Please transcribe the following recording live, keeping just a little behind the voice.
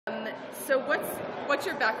So what's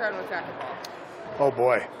your background with racquetball? Oh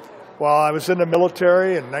boy. Well, I was in the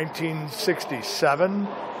military in 1967,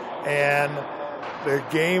 and the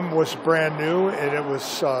game was brand new, and it was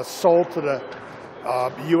sold to the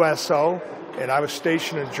USO, and I was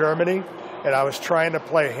stationed in Germany, and I was trying to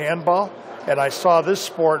play handball, and I saw this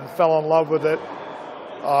sport and fell in love with it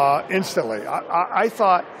instantly. I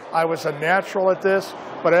thought I was a natural at this,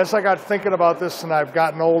 but as I got thinking about this and I've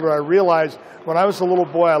gotten older, I realized when I was a little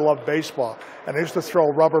boy, I loved baseball. And I used to throw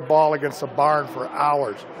a rubber ball against a barn for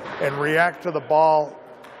hours and react to the ball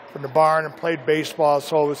from the barn and played baseball.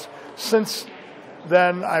 So it was, since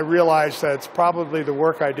then, I realized that it's probably the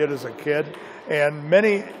work I did as a kid. And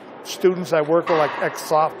many students I work with, like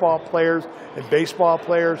ex-softball players and baseball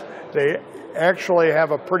players, they actually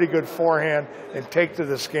have a pretty good forehand and take to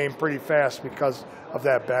this game pretty fast because of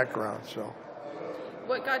that background. So,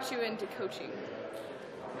 what got you into coaching?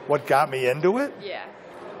 What got me into it? Yeah.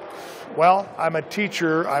 Well, I'm a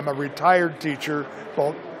teacher. I'm a retired teacher,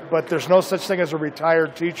 but there's no such thing as a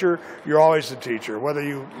retired teacher. You're always a teacher, whether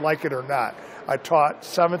you like it or not. I taught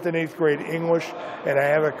 7th and 8th grade English, and I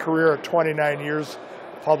have a career of 29 years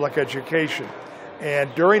public education.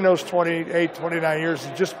 And during those 28, 29 years,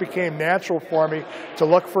 it just became natural for me to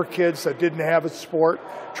look for kids that didn't have a sport,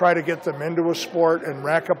 try to get them into a sport, and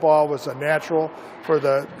racquetball was a natural for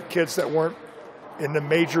the kids that weren't in the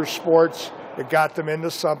major sports. It got them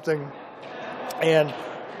into something. And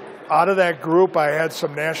out of that group, I had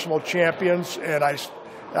some national champions, and I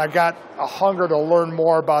got a hunger to learn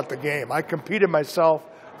more about the game. I competed myself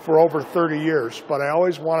for over 30 years, but I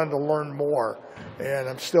always wanted to learn more, and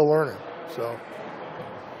I'm still learning.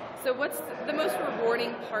 So what's the most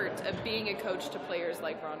rewarding part of being a coach to players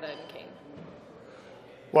like Rhonda and Kane?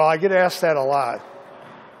 Well, I get asked that a lot.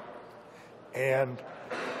 And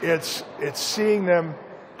it's seeing them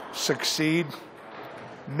succeed,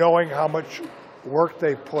 knowing how much work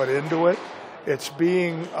they put into it. It's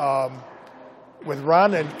being, with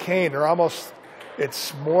Rhonda and Kane,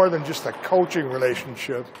 it's more than just a coaching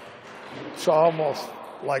relationship. It's almost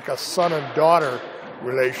like a son and daughter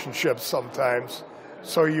relationship sometimes.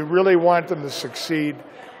 So you really want them to succeed.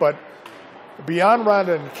 But beyond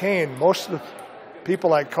Rhonda and Kane, most of the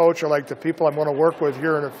people I coach are like the people I'm going to work with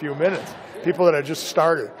here in a few minutes, people that I just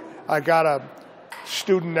started. I got a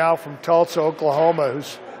student now from Tulsa, Oklahoma,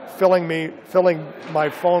 who's filling my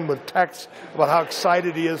phone with texts about how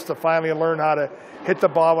excited he is to finally learn how to hit the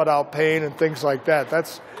ball without pain and things like that.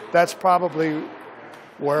 That's probably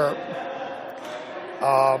where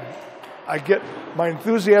my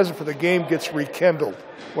enthusiasm for the game gets rekindled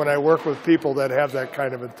when I work with people that have that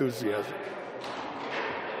kind of enthusiasm.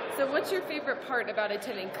 So what's your favorite part about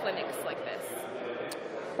attending clinics like this?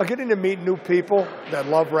 Getting to meet new people that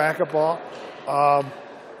love racquetball.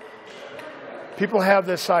 People have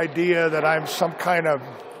this idea that I'm some kind of,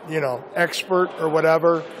 expert or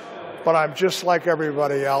whatever, but I'm just like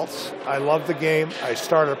everybody else. I love the game. I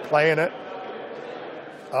started playing it.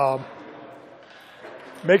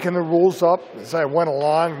 Making the rules up as I went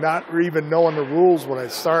along, not even knowing the rules when I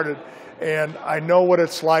started. And I know what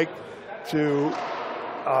it's like to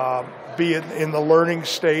be in the learning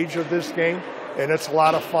stage of this game, and it's a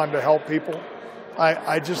lot of fun to help people.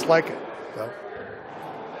 I just like it. So.